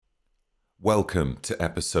Welcome to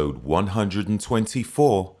episode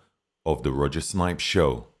 124 of The Roger Snipes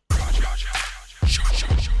Show. The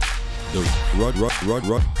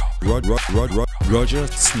Roger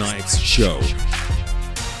Snipes Show.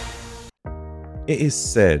 It is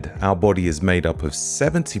said our body is made up of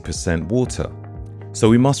 70% water, so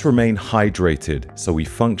we must remain hydrated so we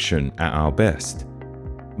function at our best.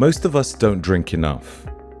 Most of us don't drink enough,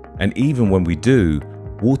 and even when we do,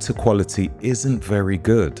 water quality isn't very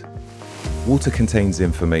good. Water contains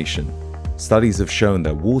information. Studies have shown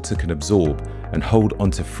that water can absorb and hold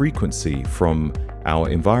onto frequency from our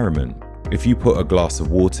environment. If you put a glass of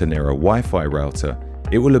water near a Wi-Fi router,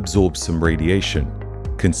 it will absorb some radiation.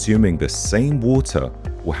 Consuming the same water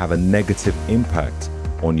will have a negative impact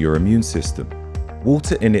on your immune system.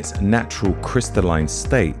 Water in its natural crystalline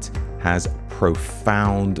state has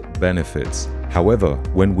profound benefits. However,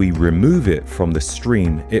 when we remove it from the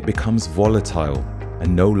stream, it becomes volatile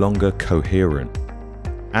and no longer coherent.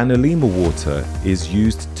 Analema water is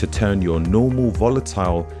used to turn your normal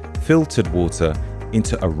volatile filtered water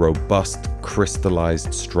into a robust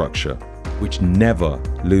crystallized structure, which never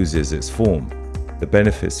loses its form. The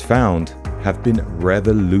benefits found have been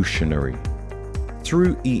revolutionary.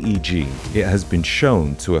 Through EEG, it has been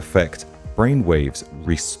shown to affect brainwaves,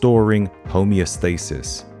 restoring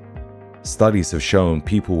homeostasis. Studies have shown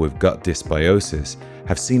people with gut dysbiosis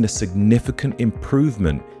have seen a significant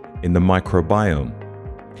improvement in the microbiome.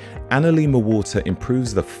 Analema water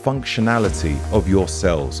improves the functionality of your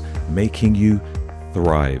cells, making you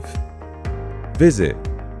thrive. Visit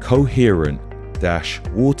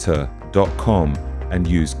coherent-water.com and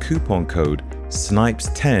use coupon code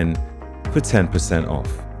SNIPES10 for 10%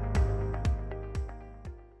 off.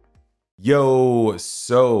 Yo,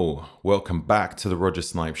 so welcome back to the Roger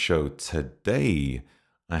Snipes Show. Today,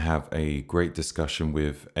 I have a great discussion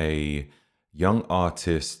with a young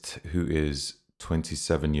artist who is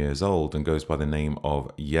 27 years old and goes by the name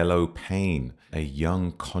of YelloPain, a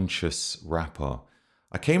young conscious rapper.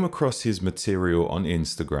 I came across his material on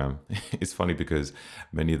Instagram. It's funny because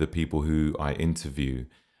many of the people who I interview,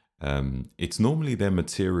 it's normally their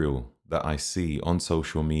material that I see on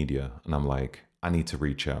social media, and I'm like, I need to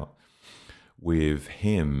reach out. With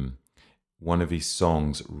him, one of his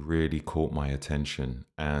songs really caught my attention.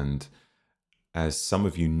 And as some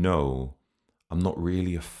of you know, I'm not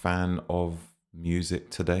really a fan of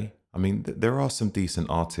music today. I mean, there are some decent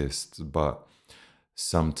artists, but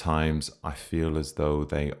sometimes I feel as though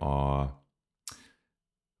they are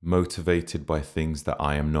motivated by things that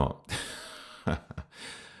I am not.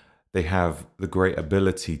 They have the great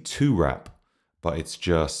ability to rap, but it's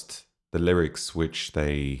just the lyrics which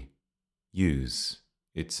they use.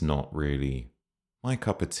 It's not really my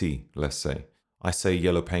cup of tea, let's say. I say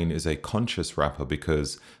YelloPain is a conscious rapper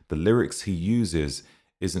because the lyrics he uses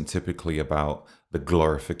isn't typically about the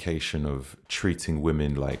glorification of treating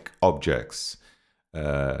women like objects,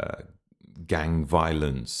 gang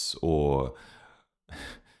violence, or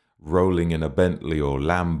rolling in a Bentley or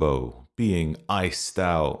Lambo, being iced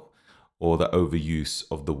out, or the overuse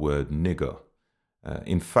of the word nigger.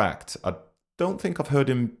 In fact, I don't think I've heard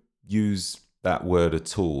him use that word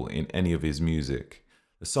at all in any of his music.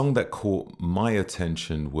 The song that caught my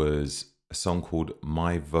attention was a song called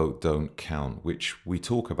My Vote Don't Count, which we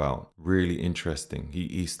talk about. Really interesting.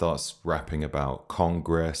 He starts rapping about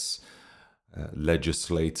Congress,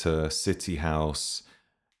 legislator, city house,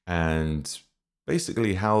 and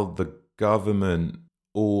basically how the government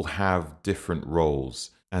all have different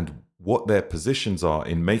roles and what their positions are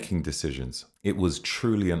in making decisions. It was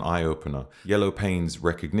truly an eye-opener. YelloPain's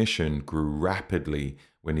recognition grew rapidly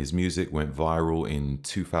when his music went viral in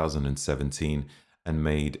 2017 and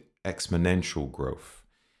made exponential growth.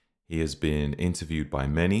 He has been interviewed by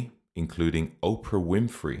many, including Oprah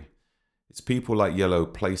Winfrey. It's people like Yellow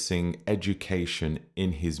placing education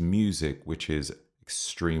in his music, which is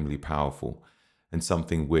extremely powerful and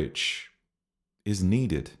something which is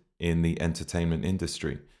needed in the entertainment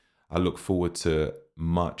industry. I look forward to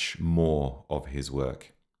much more of his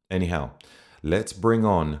work. Anyhow, let's bring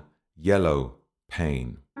on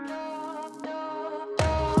YelloPain.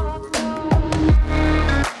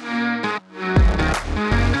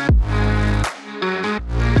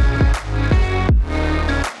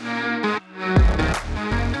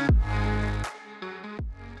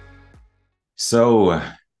 So,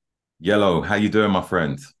 Yellow, how you doing, my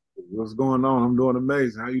friend? What's going on? I'm doing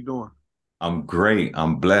amazing. How you doing? I'm great.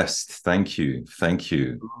 I'm blessed. Thank you. Thank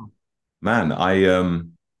you. Man, I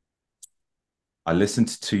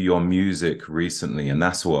listened to your music recently, and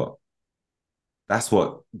that's what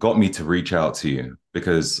got me to reach out to you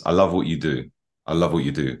because I love what you do. I love what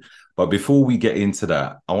you do. But before we get into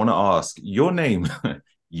that, I want to ask your name,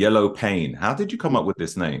 Yellow Pain. How did you come up with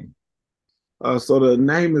this name? So the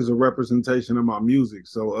name is a representation of my music.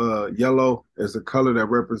 So yellow is a color that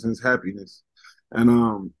represents happiness,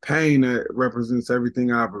 and pain that represents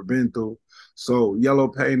everything I've ever been through. So yellow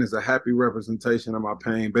pain is a happy representation of my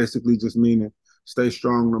pain, basically just meaning stay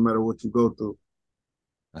strong no matter what you go through.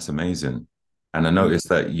 That's amazing. And I Yeah, noticed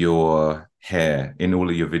that your hair in all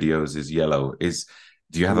of your videos is yellow.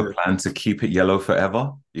 Do you have a yeah, plan to keep it yellow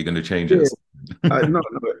forever? You're going to change yeah. it? No,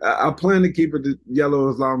 I plan to keep it yellow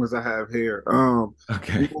as long as I have hair.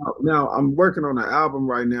 Okay. Now I'm working on an album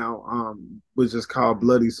right now, which is called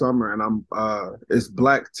Bloody Summer, and it's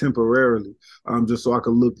black temporarily, just so I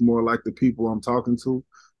can look more like the people I'm talking to,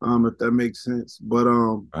 if that makes sense. But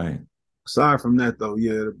Right. aside from that, though,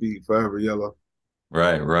 yeah, it'll be forever yellow.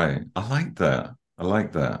 Right, right. I like that. I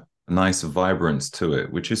like that. A nice vibrance to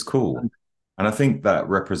it, which is cool. And I think that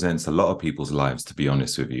represents a lot of people's lives, to be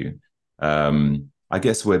honest with you. I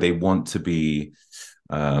guess where they want to be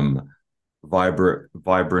um,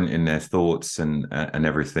 vibrant in their thoughts and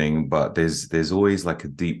everything, but there's always like a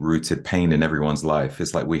deep rooted pain in everyone's life.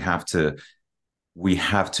 It's like we have to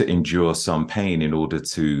endure some pain in order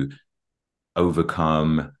to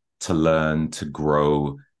overcome, to learn, to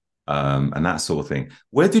grow, and that sort of thing.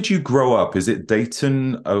 Where did you grow up? Is it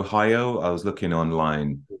Dayton, Ohio? I was looking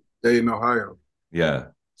online. Dayton, Ohio. Yeah.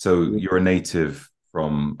 So Yeah, you're a native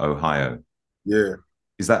from Ohio. yeah.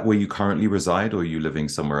 Is that where you currently reside, or are you living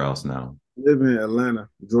somewhere else now? I live in Atlanta,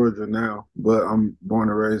 Georgia now, but I'm born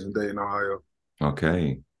and raised in Dayton, Ohio.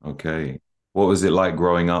 Okay. Okay. What was it like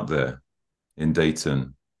growing up there in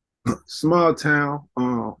Dayton? Small town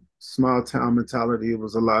mentality. It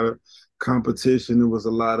was a lot of competition. It was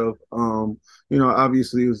a lot of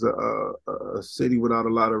obviously it was a city without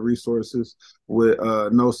a lot of resources, with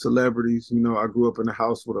no celebrities. I grew up in a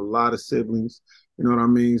house with a lot of siblings. You know what I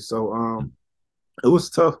mean? So it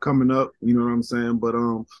was tough coming up, you know what I'm saying? But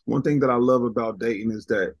one thing that I love about Dayton is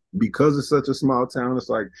that because it's such a small town, it's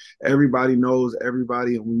like everybody knows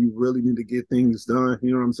everybody, and when you really need to get things done,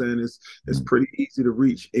 you know what I'm saying? It's Mm. pretty easy to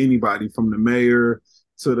reach anybody, from the mayor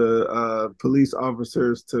to the police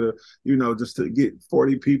officers to, just to get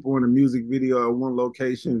 40 people in a music video at one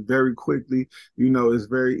location very quickly. It's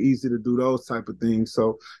very easy to do those type of things.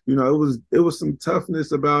 So, it was some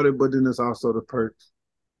toughness about it, but then it's also the perks.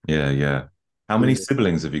 Yeah, yeah. How many Yeah.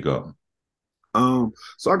 siblings have you got?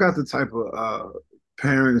 So I got the type of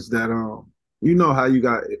parents that you know how you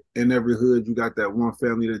got in every hood, you got that one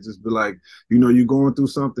family that just be like, you going through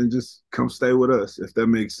something, just come stay with us, if that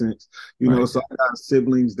makes sense. Right. So I got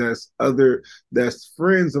siblings that's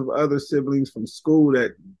friends of other siblings from school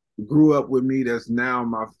that grew up with me, that's now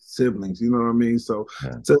my siblings, you know what I mean? So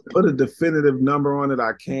Yeah. to put a definitive number on it,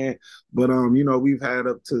 I can't, but we've had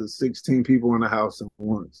up to 16 people in the house at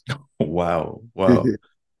once. Wow. Wow.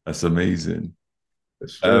 That's amazing.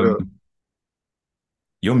 Straight Um, up.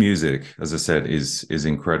 your music, as I said, is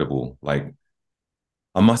incredible. Like,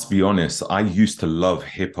 I must be honest, I used to love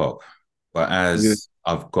hip hop, but Yeah. as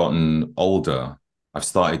I've gotten older, I've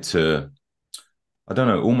started to, I don't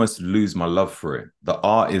know, almost lose my love for it. The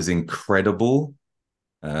art is incredible,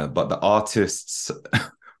 but the artists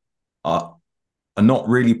are are not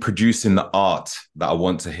really producing the art that I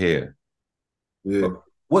want to hear. But Yeah.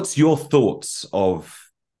 what's your thoughts of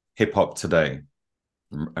hip hop today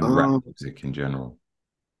and rap Um, music in general?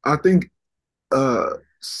 I think uh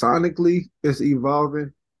sonically it's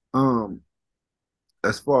evolving. Um,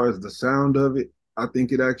 as far as the sound of it, I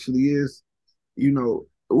think it actually is.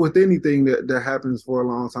 With anything that happens for a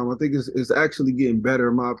long time, I think it's actually getting better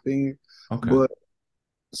in my opinion. Okay. But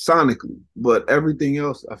sonically, but everything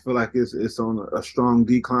else, I feel like it's on a strong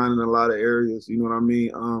decline in a lot of areas. You know what I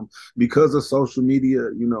mean? Because of social media,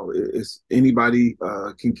 it's anybody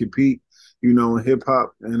can compete. In hip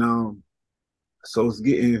hop, and so it's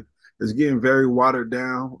getting very watered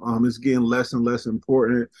down. It's getting less and less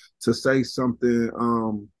important to say something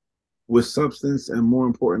with substance, and more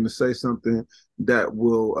important to say something that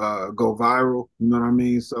will go viral. You know what I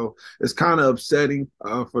mean? So it's kind of upsetting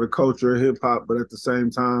for the culture of hip hop, but at the same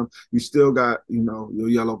time, you still got your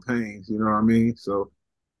yellow pains. You know what I mean? So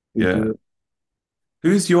it's Yeah. good.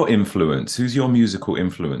 Who's your influence? Who's your musical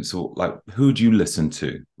influence? Or like who do you listen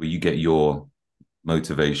to where you get your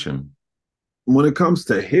motivation? When it comes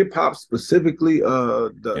to hip hop specifically,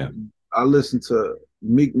 Yeah. I listen to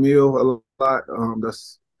Meek Mill a lot.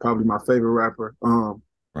 That's probably my favorite rapper.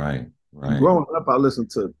 Right. Right. Growing up, I listened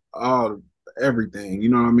to all everything, you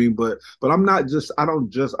know what I mean? But I don't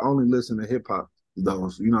just only listen to hip hop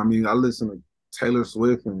those, you know what I mean? I listen to Taylor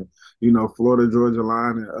Swift and, Florida Georgia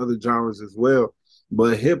Line and other genres as well.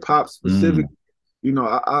 But hip hop specific,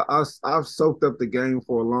 Mm. I've soaked up the game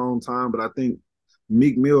for a long time, but I think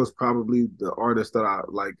Meek Mill is probably the artist that I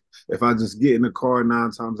like. If I just get in the car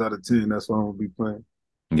 9 times out of 10, that's what I'm gonna be playing.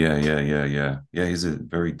 Yeah, yeah, yeah, yeah. Yeah, he's a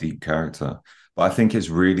very deep character. But I think it's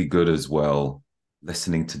really good as well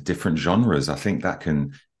listening to different genres. I think that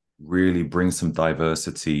can really bring some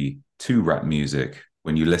diversity to rap music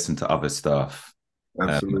when you listen to other stuff,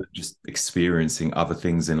 Absolutely. just experiencing other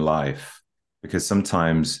things in life. Because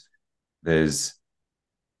sometimes there's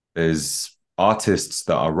there's artists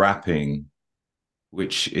that are rapping,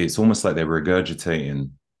 which it's almost like they're regurgitating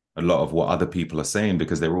a lot of what other people are saying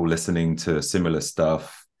because they're all listening to similar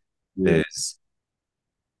stuff. Yeah. There's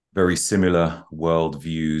very similar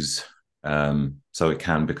worldviews. So it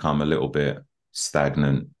can become a little bit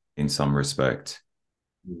stagnant in some respect.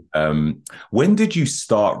 When did you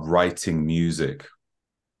start writing music?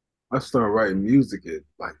 I started writing music at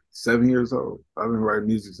like 7 years old. I've been writing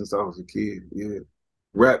music since I was a kid. Yeah.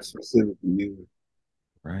 Rap specifically. Yeah.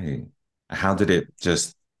 Right. How did it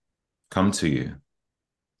just come to you?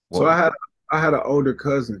 So What? I had an older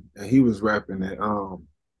cousin and he was rapping it.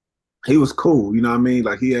 He was cool, you know what I mean?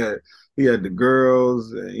 Like he had the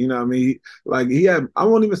girls, you know what I mean? Like he had I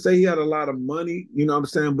won't even say he had a lot of money, you know what I'm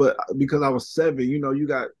saying? But because I was 7, you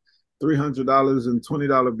got $300 and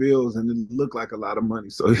 $20 bills and it looked like a lot of money.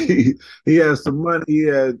 So he had some money, he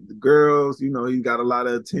had the girls, he got a lot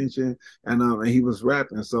of attention and he was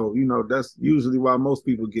rapping. So, that's usually why most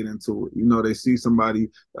people get into it. They see somebody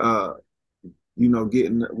uh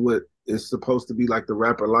getting what is supposed to be like the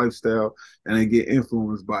rapper lifestyle and they get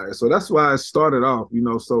influenced by it. So that's why I started off,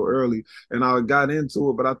 so early and I got into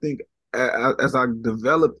it. But I think as I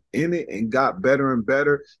developed in it and got better and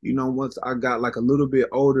better, once I got like a little bit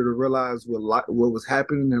older to realize what was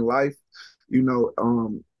happening in life, you know,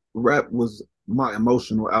 um, rap was my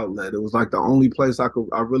emotional outlet. It was like the only place I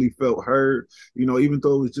really felt heard, even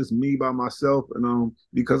though it was just me by myself. And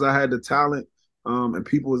because I had the talent and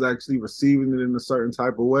people was actually receiving it in a certain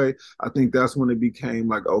type of way, I think that's when it became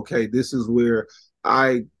like, okay, this is where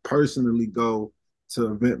I personally go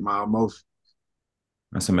to vent my emotions.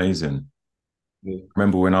 That's amazing. Yeah.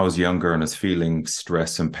 Remember when I was younger and I was feeling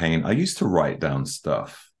stress and pain, I used to write down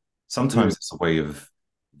stuff. Yeah. Sometimes it's a way of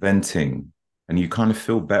venting, and you kind of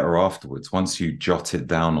feel better afterwards once you jot it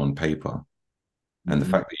down on paper. And the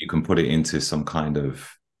Mm-hmm. fact that you can put it into some kind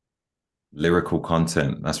of lyrical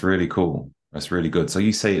content, that's really cool. That's really good. So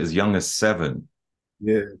you say as young as 7.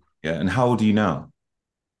 Yeah. Yeah. And how old are you now?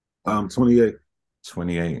 28.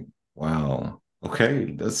 28. Wow.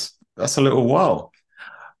 Okay. That's a little while.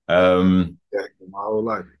 Um, Yeah, my whole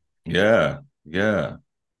life. yeah, yeah.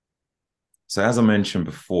 So as I mentioned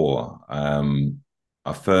before,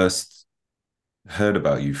 I first heard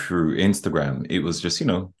about you through Instagram. It was just,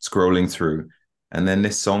 scrolling through, and then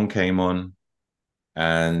this song came on,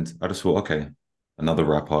 and I just thought, okay, another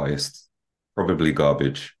rap artist, probably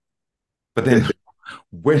garbage. But then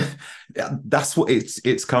when that's what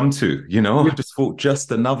it's come to, I just thought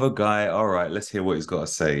just another guy. All right, let's hear what he's got to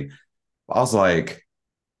say. I was like,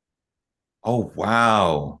 oh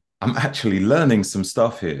wow, I'm actually learning some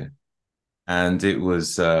stuff here. And it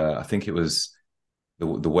was, I think it was the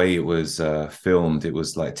way it was filmed. It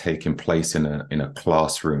was like taking place in a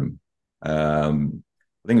classroom. I think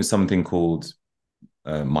it was something called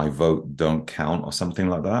 "My Vote Don't Count" or something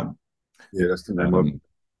like that. Yeah, that's the name of it.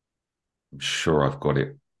 I'm sure I've got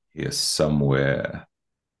it here somewhere.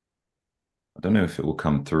 I don't know if it will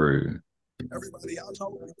come through. Everybody out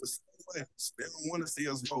know the same way. They don't want to see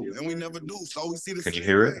us vote, and we never do. So we see the Can you same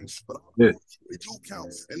hear way. it? But Yeah. we do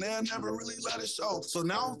count, and they'll never really let it show. So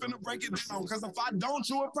now I'm finna break it down, because if I don't,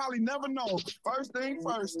 you would probably never know. First thing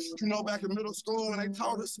first, back in middle school when they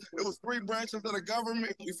taught us it was 3 branches of the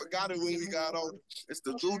government. We forgot it when we got older. It's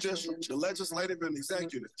the judicial, the legislative, and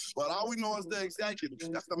executive. But all we know is the executive.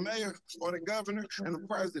 That's the mayor or the governor and the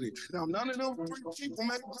president. Now none of them 3 people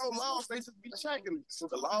make no laws. They just be checking it. So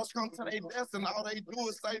the laws come to their desk, and all they do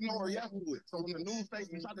is say no or yes to it. So when the news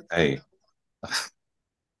station try to Hey,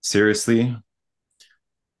 seriously,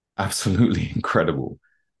 absolutely incredible.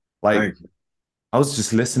 Like Thank you. I was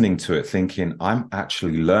just listening to it thinking, I'm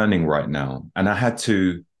actually learning right now. And I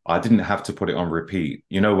didn't have to put it on repeat.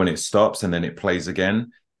 When it stops and then it plays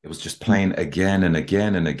again, it was just playing again and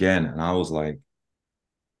again and again. And I was like,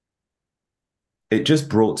 it just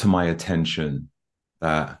brought to my attention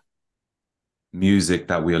that music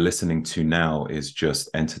that we are listening to now is just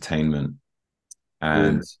entertainment. Yeah.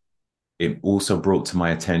 And it also brought to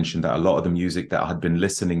my attention that a lot of the music that I had been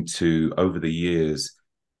listening to over the years,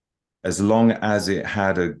 as long as it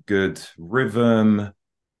had a good rhythm,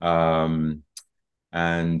 um,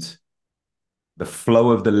 and The flow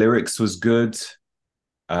of the lyrics was good.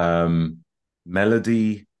 Um,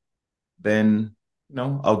 Melody, then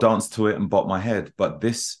I'll dance to it and bop my head. But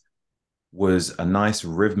this was a nice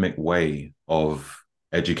rhythmic way of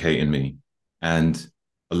educating me, and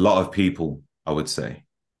a lot of people, I would say.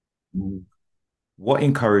 Mhm. What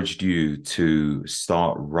encouraged you to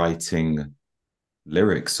start writing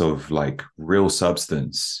lyrics of like real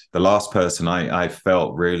substance? The last person I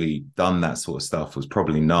felt really done that sort of stuff was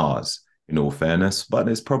probably Nas, in all fairness, but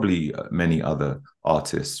there's probably many other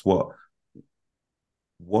artists. What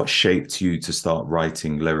shaped you to start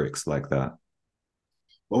writing lyrics like that?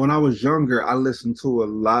 But when I was younger, I listened to a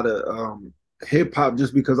lot of hip hop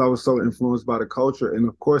just because I was so influenced by the culture. And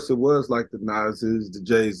of course, it was like the Nas's, the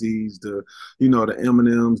Jay Z's, the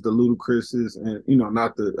Eminems, the Ludacris's, and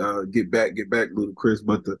not the get back Ludacris,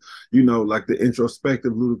 but like the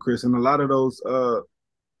introspective Ludacris, and a lot of those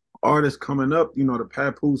artists coming up, the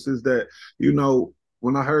Papooses that, you know,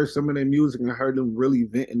 when I heard some of their music and I heard them really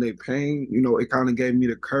venting their pain, it kind of gave me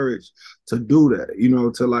the courage to do that,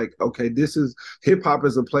 to like, okay, this is hip hop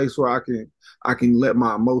is a place where I can let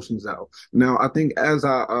my emotions out. Now, I think as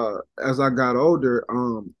I got older,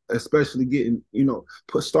 especially getting,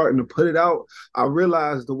 starting to put it out, I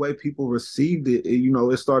realized the way people received it,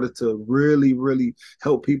 it started to really, really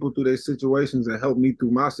help people through their situations and help me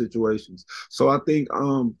through my situations. So I think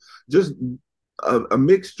just a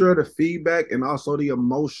mixture of the feedback and also the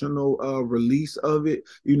emotional release of it,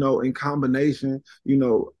 in combination,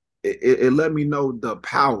 it let me know the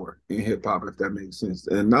power in hip hop, if that makes sense.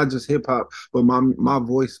 And not just hip hop, but my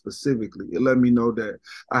voice specifically. It let me know that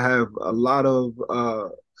I have a lot of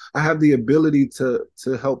I have the ability to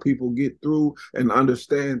help people get through and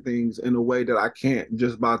understand things in a way that I can't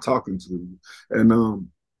just by talking to you. And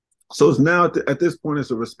so it's now at this point it's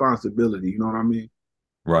a responsibility. You know what I mean?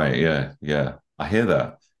 Right, yeah, yeah. I hear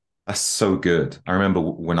that. That's so good. I remember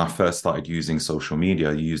when I first started using social media,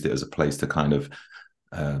 I used it as a place to kind of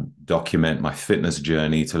document my fitness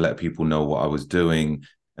journey, to let people know what I was doing.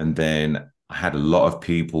 And then I had a lot of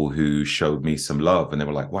people who showed me some love and they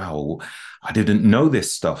were like, wow, I didn't know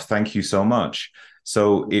this stuff. Thank you so much.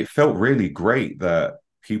 So it felt really great that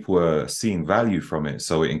people were seeing value from it.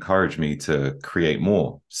 So it encouraged me to create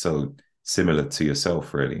more. So similar to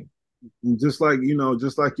yourself, really. Just like you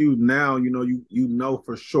now, you know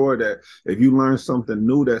for sure that if you learn something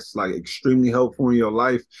new that's like extremely helpful in your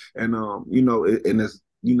life, and and it's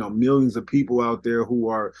millions of people out there who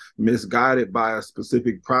are misguided by a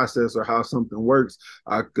specific process or how something works.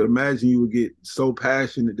 I could imagine you would get so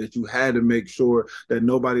passionate that you had to make sure that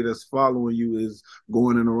nobody that's following you is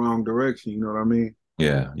going in the wrong direction. You know what I mean?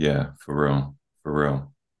 Yeah, yeah, for real, for real.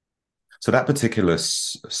 So that particular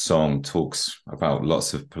song talks about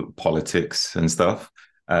lots of politics and stuff.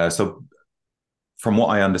 So from what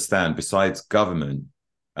I understand, besides government,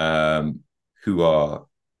 um, who are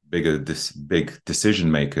big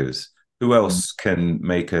decision makers, who else can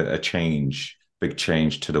make a change, big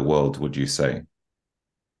change to the world, would you say?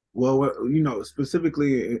 Well,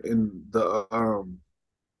 specifically in the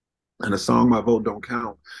and the song "My Vote Don't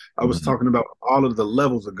Count," I was Mhm. talking about all of the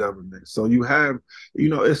levels of government. So you have,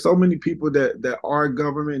 it's so many people that are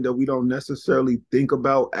government that we don't necessarily think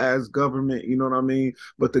about as government. You know what I mean?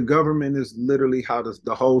 But the government is literally how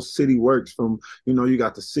the whole city works. From you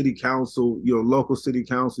got the city council, local city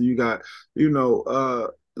council. You got you know.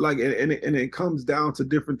 Like and it comes down to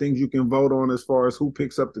different things you can vote on as far as who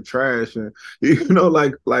picks up the trash and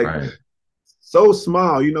like Right, so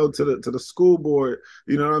small, to the school board,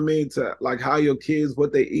 you know what I mean, to like how your kids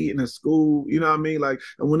what they eat in the school, you know what I mean, like,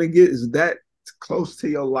 and when it gets that close to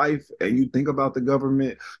your life and you think about the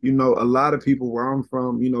government, a lot of people where I'm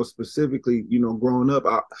from, specifically, growing up,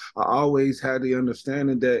 I always had the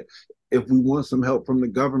understanding that if we want some help from the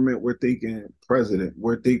government, we're thinking president,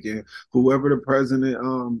 we're thinking whoever the president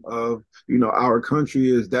of our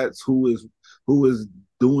country is, that's who is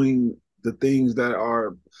doing the things that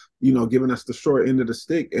are giving us the short end of the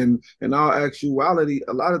stick. And in all actuality,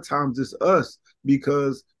 a lot of times it's us,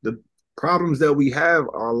 because the problems that we have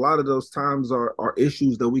are a lot of those times are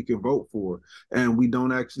issues that we can vote for, and we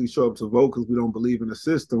don't actually show up to vote because we don't believe in the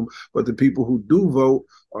system. But the people who do vote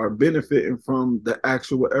are benefiting from the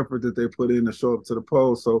actual effort that they put in to show up to the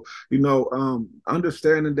polls. So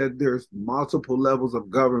understanding that there's multiple levels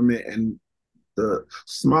of government, and the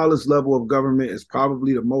smallest level of government is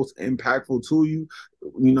probably the most impactful to you,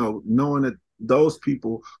 knowing that those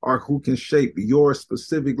people are who can shape your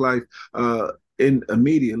specific life in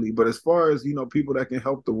immediately. But as far as people that can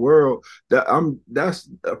help the world, that's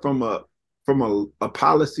from from a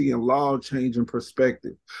policy and law changing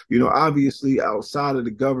perspective. You know, obviously outside of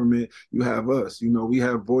the government, you have us. You know, we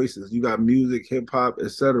have voices. You got music, hip hop,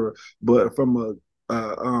 etc. But from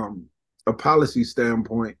a policy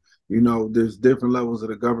standpoint, you know, there's different levels of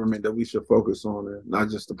the government that we should focus on, and not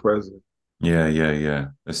just the president. Yeah, yeah, yeah.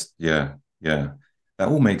 Yeah. That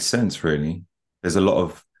all makes sense, really. There's a lot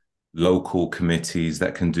of local committees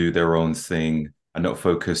that can do their own thing and not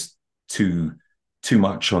focus too too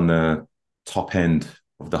much on the top end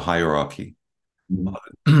of the hierarchy.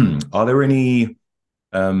 Mhm. Are there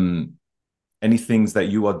um any things that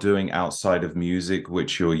you are doing outside of music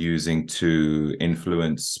which you're using to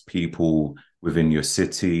influence people within your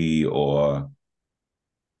city or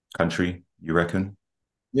country, you reckon?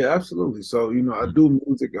 Yeah, absolutely. So, you know, I do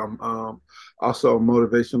music. I'm also a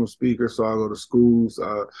motivational speaker. So I go to schools,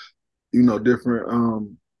 you know,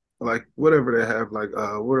 different like whatever they have, like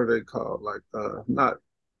what are they called? Like I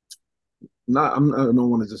don't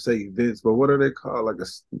want to just say events, but what are they called? Like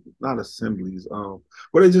not assemblies,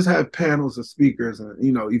 where they just have panels of speakers and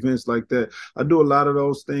you know, events like that. I do a lot of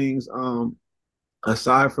those things.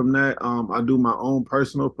 Aside from that, I do my own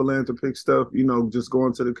personal philanthropic stuff, you know, just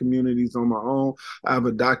going to the communities on my own. I have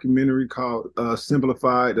a documentary called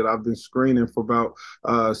Simplified that I've been screening for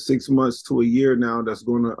about 6 months to a year now that's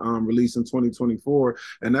going to release in 2024.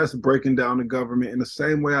 And that's breaking down the government in the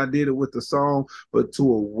same way I did it with the song, but to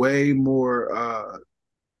a way more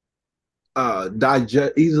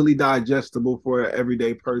easily digestible for an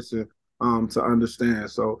everyday person to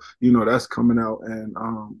understand. So, you know, that's coming out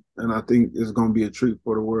and I think it's gonna be a treat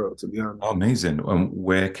for the world, to be honest. Oh, amazing.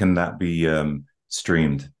 Where can that be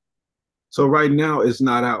streamed? So right now it's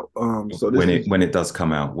not out. So this is When it does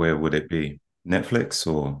come out, where would it be? Netflix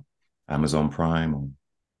or Amazon Prime or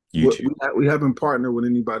we, YouTube? we haven't partnered with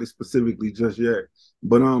anybody specifically just yet,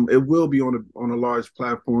 but it will be on a large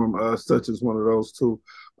platform such as one of those two.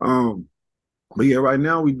 Um, But yeah, right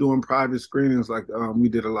now we're doing private screenings. Like we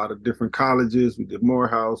did a lot of different colleges. We did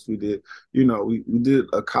Morehouse. We did, you know, we did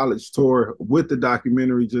a college tour with the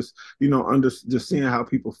documentary, just you know, just seeing how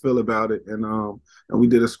people feel about it. And we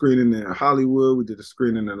did a screening in Hollywood. We did a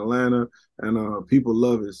screening in Atlanta, and people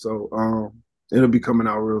love it. So it'll be coming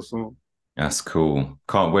out real soon. That's cool.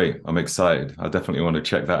 Can't wait. I'm excited. I definitely want to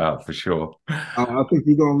check that out for sure. I think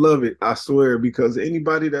you're gonna love it. I swear, because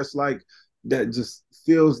anybody that's like that just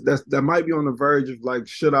feels that might be on the verge of like,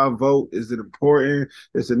 should I vote? Is it important?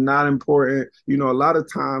 Is it not important? You know, a lot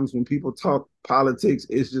of times when people talk politics,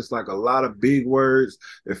 it's just like a lot of big words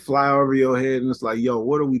that fly over your head, and it's like, yo,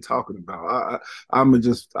 what are we talking about?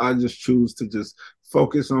 I just choose to just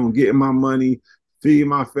focus on getting my money, feed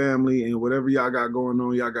my family, and whatever y'all got going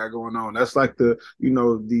on, y'all got going on. That's like the, you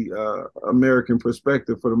know, the American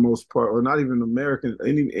perspective for the most part, or not even American,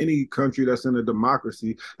 any country that's in a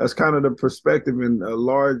democracy. That's kind of the perspective, and a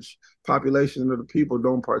large population of the people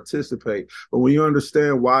don't participate. But when you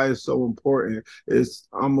understand why it's so important, it's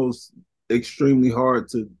almost extremely hard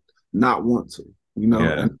to not want to, you know,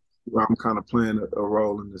 Yeah, and I'm kind of playing a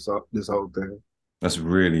role in this whole thing. that's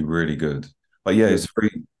really, really good. But yeah, Yeah. it's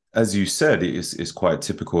very, as you said, it's quite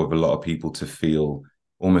typical of a lot of people to feel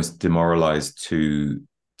almost demoralized to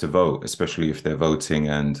vote, especially if they're voting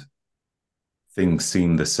and things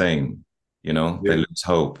seem the same. You know, they Yeah. lose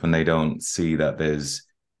hope and they don't see that there's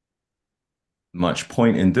much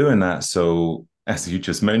point in doing that. So, as you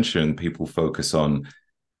just mentioned, people focus on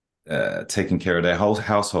taking care of their whole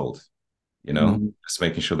household, you know, Mhm. just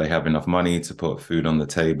making sure they have enough money to put food on the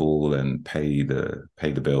table and pay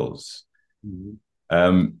the bills. Mhm.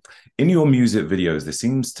 Um, in your music videos, there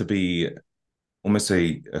seems to be almost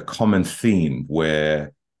a common theme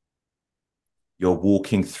where you're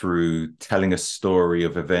walking through, telling a story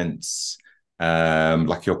of events,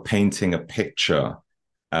 like you're painting a picture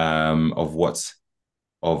of what's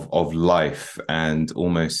of life and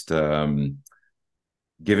almost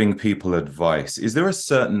giving people advice. Is there a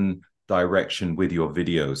certain direction with your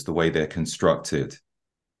videos, the way they're constructed?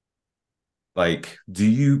 Like, do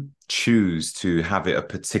you choose to have it a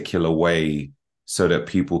particular way so that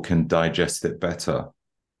people can digest it better?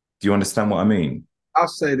 Do you understand what I mean? I'll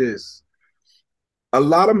say this. A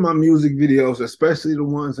lot of my music videos, especially the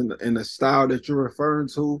ones in the style that you're referring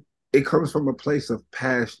to, it comes from a place of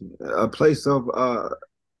passion, a place of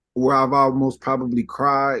where I've almost probably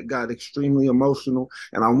cried, got extremely emotional,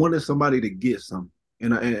 and I wanted somebody to get something.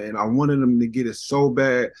 And I wanted them to get it so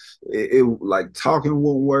bad, it like talking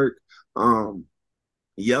won't work. Um,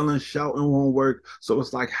 Yelling, shouting won't work. So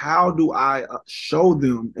it's like, how do I show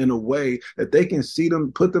them in a way that they can see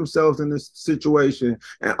them, put themselves in this situation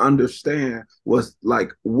and understand what's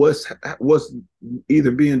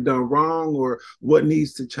either being done wrong or what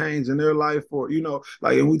needs to change in their life, or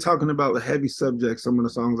like, and we talking about the heavy subjects. Some of the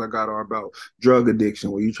songs I got are about drug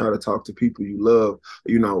addiction, where you try to talk to people you love,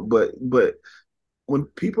 but when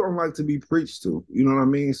people don't like to be preached to, you know what I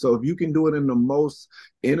mean? So if you can do it in the most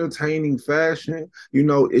entertaining fashion,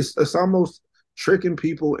 it's almost tricking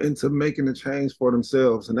people into making a change for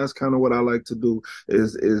themselves. And that's kind of what I like to do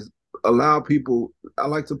is allow people. I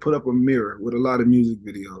like to put up a mirror with a lot of music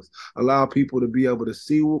videos, allow people to be able to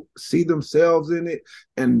see themselves in it,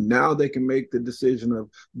 and now they can make the decision of,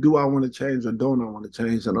 do I want to change or don't I want to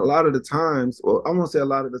change? And a lot of the times, or I won't say a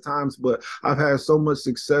lot of the times, but I've had so much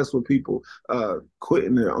success with people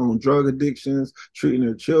quitting their own drug addictions, treating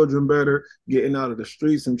their children better, getting out of the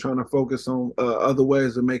streets and trying to focus on other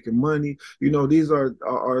ways of making money. These are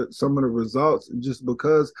some of the results, just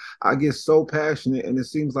because I get so passionate, and it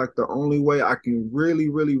seems like the only way I can really,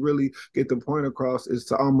 really, really get the point across is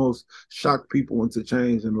to almost shock people into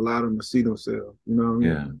change and allow them to see themselves. You know what I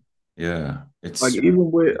mean? Yeah. Yeah. Like, It's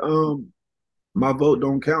even with My Vote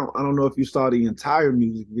Don't Count. I don't know if you saw the entire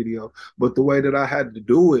music video, but the way that I had to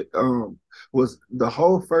do it was the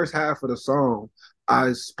whole first half of the song.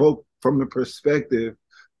 I spoke from the perspective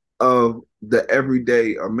of the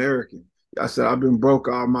everyday American. I said, I've been broke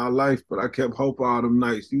all my life, but I kept hope all them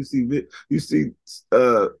nights. You see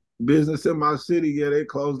business in my city, yeah, they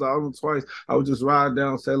closed all them twice. I was just riding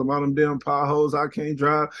down Salem, all them damn potholes, I can't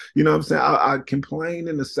drive. You know what I'm saying? I complain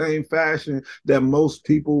in the same fashion that most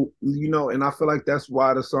people, and I feel like that's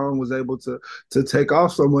why the song was able to take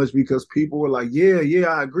off so much, because people were like, yeah,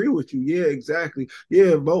 I agree with you. Yeah, exactly.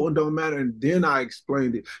 Yeah, voting don't matter. And then I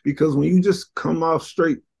explained it, because when you just come off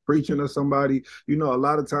straight preaching to somebody, a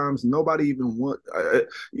lot of times nobody even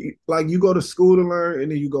like, you go to school to learn,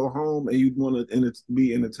 and then you go home and you want to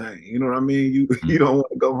be entertained. You know what I mean? You don't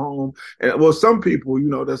want to go home. And well, some people,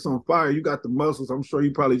 that's on fire. You got the muscles. I'm sure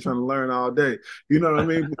you're probably trying to learn all day. You know what I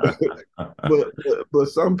mean? but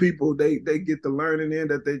some people, they get the learning in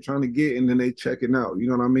that they're trying to get, and then they check it out. You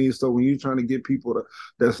know what I mean? So when you're trying to get people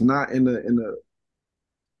that's not in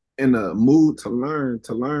a mood to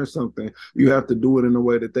learn something, you have to do it in a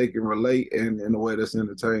way that they can relate, and in a way that's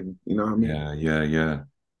entertaining. You know what I mean? yeah.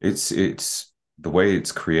 It's the way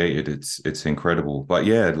it's created, it's incredible. But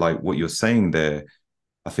yeah, like what you're saying there,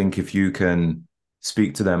 I think if you can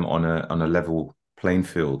speak to them on a level playing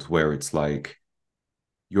field, where it's like,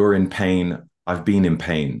 you're in pain, I've been in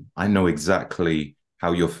pain, I know exactly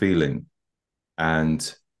how you're feeling.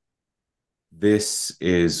 And this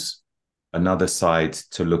is another side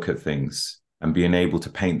to look at things, and being able to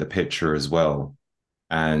paint the picture as well,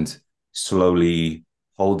 and slowly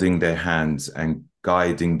holding their hands and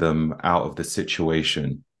guiding them out of the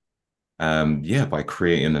situation. Yeah, by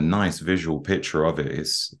creating a nice visual picture of it.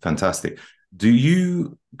 It's fantastic. Do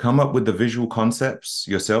you come up with the visual concepts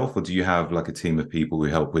yourself, or do you have like a team of people who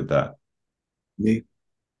help with that? Me.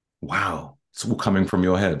 Wow, it's all coming from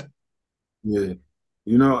your head. Yeah.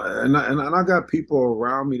 And I got people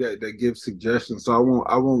around me that give suggestions. So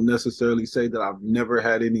I won't necessarily say that I've never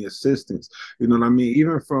had any assistance. You know what I mean?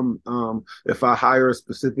 Even from if I hire a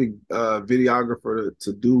specific videographer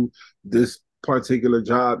to do this particular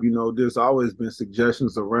job, there's always been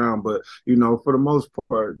suggestions around. But for the most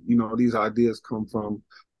part, these ideas come from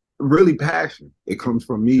really passion. It comes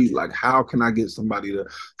from me. Like, how can I get,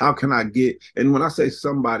 and when I say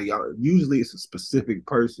somebody, usually it's a specific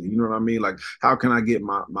person. You know what I mean? Like, how can I get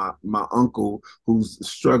my uncle who's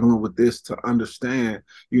struggling with this to understand,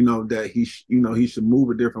 that he should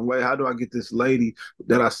move a different way? How do I get this lady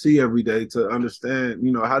that I see every day to understand,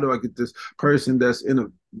 how do I get this person that's in a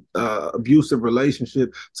abusive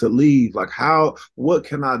relationship to leave? Like, what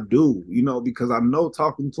can I do? Because I know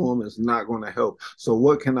talking to them is not going to help. So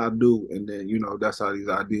what can I do? And then, that's how these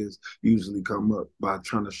ideas usually come up, by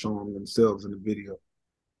trying to show them themselves in the video.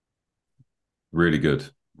 Really good.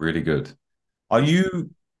 Really good. Are you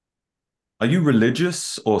are you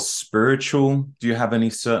religious or spiritual? Do you have any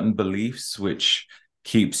certain beliefs which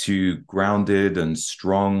keeps you grounded and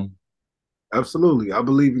strong? Absolutely. I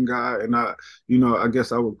believe in God, and I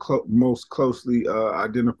guess I would most closely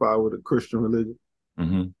identify with a Christian religion.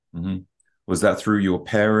 Hmm. Hmm. Was that through your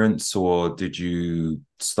parents, or did you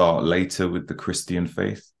start later with the Christian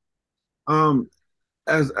faith? Um,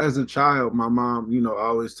 as a child, my mom,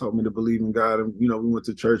 always told me to believe in God, and we went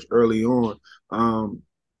to church early on. Um,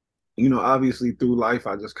 obviously through life,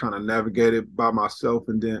 I just kind of navigated by myself.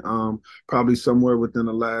 And then probably somewhere within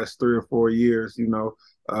the last 3 or 4 years,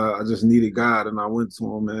 I just needed God and I went to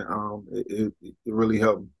him, and it really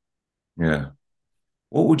helped me. Yeah.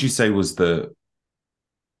 What would you say was the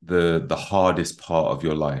hardest part of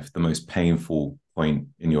your life, the most painful point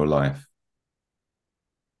in your life?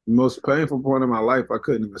 The most painful point in my life, I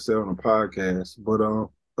couldn't even say on a podcast, but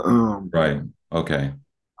Right. Okay.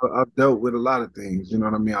 I've dealt with a lot of things. You know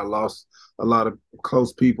what I mean? I lost a lot of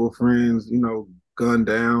close people, friends. Gunned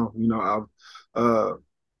down. Uh,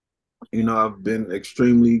 I've been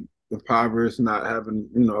extremely impoverished, not having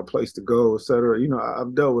a place to go, etc.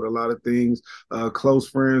 I've dealt with a lot of things. Close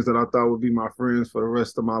friends that I thought would be my friends for the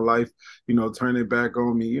rest of my life. Turning back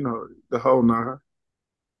on me. The whole nine.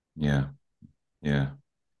 Yeah. Yeah.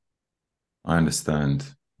 I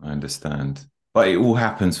understand. I understand. But it all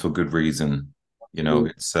happens for good reason.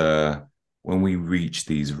 It's when we reach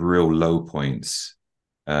these real low points,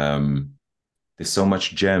 um, there's so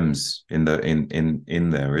much gems in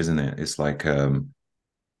there, isn't it? It's like um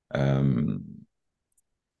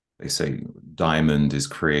they say diamond is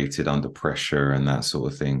created under pressure and that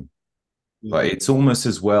sort of thing. But Yeah. it's almost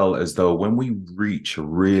as well as though when we reach a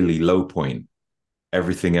really low point,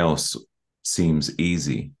 everything else seems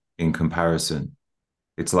easy in comparison.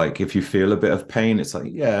 It's like if you feel a bit of pain, it's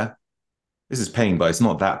like, yeah, this is pain, but it's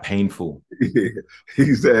not that painful, Yeah,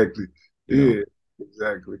 exactly. you know. Yeah,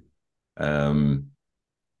 exactly. Um,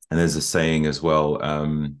 and there's a saying as well,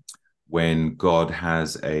 when God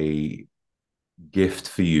has a gift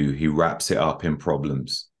for you, he wraps it up in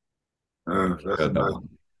problems. I don't know if you That's a heard that nice. one.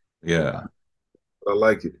 Yeah, I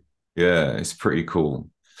like it. yeah, it's pretty cool.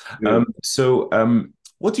 Yeah.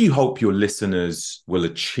 What do you hope your listeners will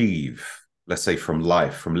achieve, let's say from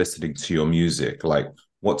life, from listening to your music? Like,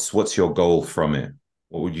 what's your goal from it?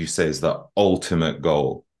 What would you say is the ultimate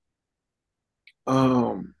goal?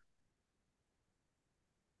 Um,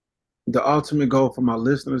 the ultimate goal for my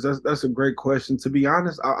listeners, that's a great question. To be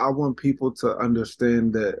honest, I want people to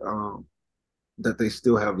understand that they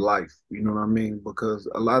still have life. You know what I mean? Because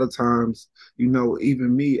a lot of times,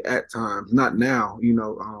 even me at times, not now,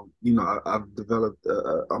 I've developed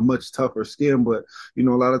a much tougher skin, but a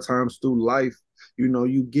lot of times through life,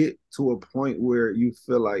 you get to a point where you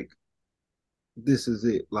feel like this is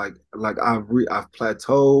it. Like I've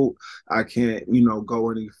plateaued. I can't go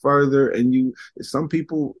any further. And some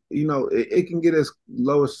people it can get as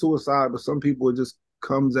low as suicide, but some people it just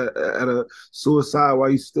comes at a suicide while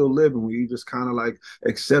you still living, where you just kind of like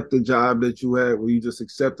accept the job that you had, where you just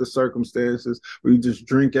accept the circumstances, where you just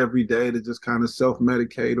drink every day to just kind of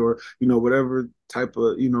self-medicate, or whatever type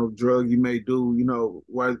of drug you may do,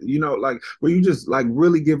 where like where you just like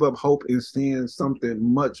really give up hope and seeing something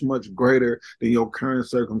much much greater than your current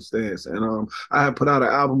circumstance. And I had put out an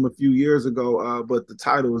album a few years ago, but the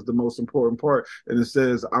title is the most important part, and it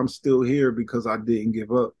says I'm still here because I didn't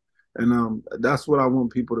give up. And that's what I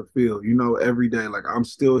want people to feel, every day. Like I'm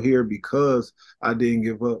still here because I didn't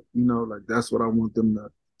give up. Like that's what I want them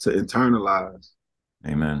to internalize.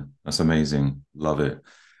 Amen. That's amazing. Love it.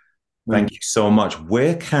 Man, Thank you so much.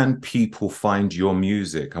 Where can people find your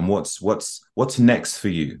music, and what's next for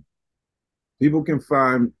you? people can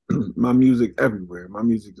find my music everywhere. My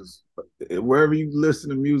music is wherever you listen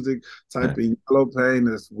to music. Yeah. Type in YelloPain.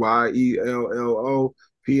 That's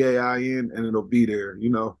YelloPain, and it'll be there.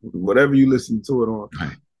 Whatever you listen to it on.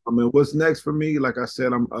 Right. I mean, what's next for me? Like I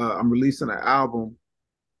said, I'm releasing an album.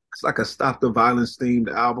 It's like a Stop the Violence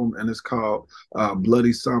themed album, and it's called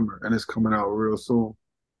Bloody Summer, and it's coming out real soon.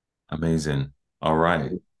 Amazing. All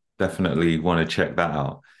right. Definitely want to check that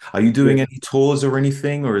out. Are you Yeah. doing any tours or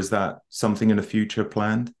anything, or is that something in the future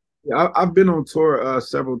planned? Yeah, I've been on tour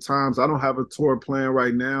several times. I don't have a tour plan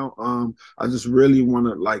right now. I just really want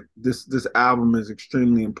to like this album is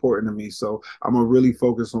extremely important to me. So I'm gonna really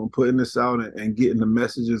focus on putting this out and getting the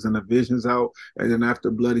messages and the visions out. And then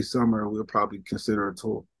after Bloody Summer, we'll probably consider a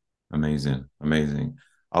tour. Amazing. Amazing.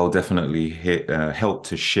 I'll definitely help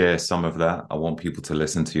to share some of that. I want people to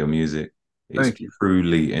listen to your music. It's Thank you.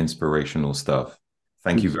 truly inspirational stuff.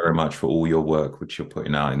 Thank you Appreciate very much for all your work which you're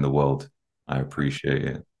putting out in the world. I appreciate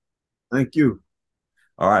it. Thank you.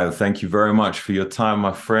 All right. Thank you very much for your time,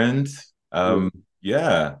 my friend. Yeah.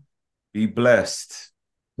 Yeah, be blessed.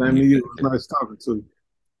 Same And to you you. It take was care. nice talking to you.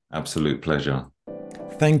 Absolute pleasure.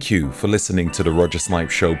 Thank you for listening to the Roger Snipe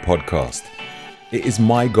Show podcast. It is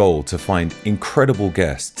my goal to find incredible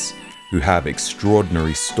guests who have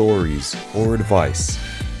extraordinary stories or advice.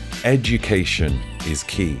 Education is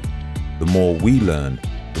key. The more we learn,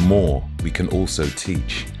 the more we can also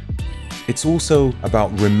teach. It's also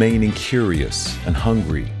about remaining curious and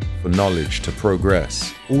hungry for knowledge to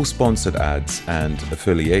progress. All sponsored ads and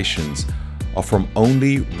affiliations are from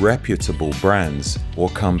only reputable brands or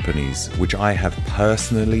companies which I have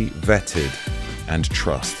personally vetted and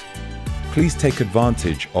trust. Please take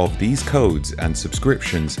advantage of these codes and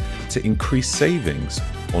subscriptions to increase savings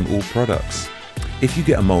on all products. If you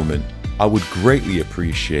get a moment, I would greatly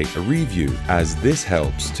appreciate a review, as this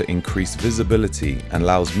helps to increase visibility and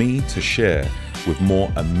allows me to share with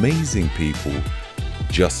more amazing people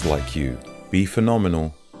just like you. Be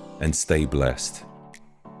phenomenal and stay blessed.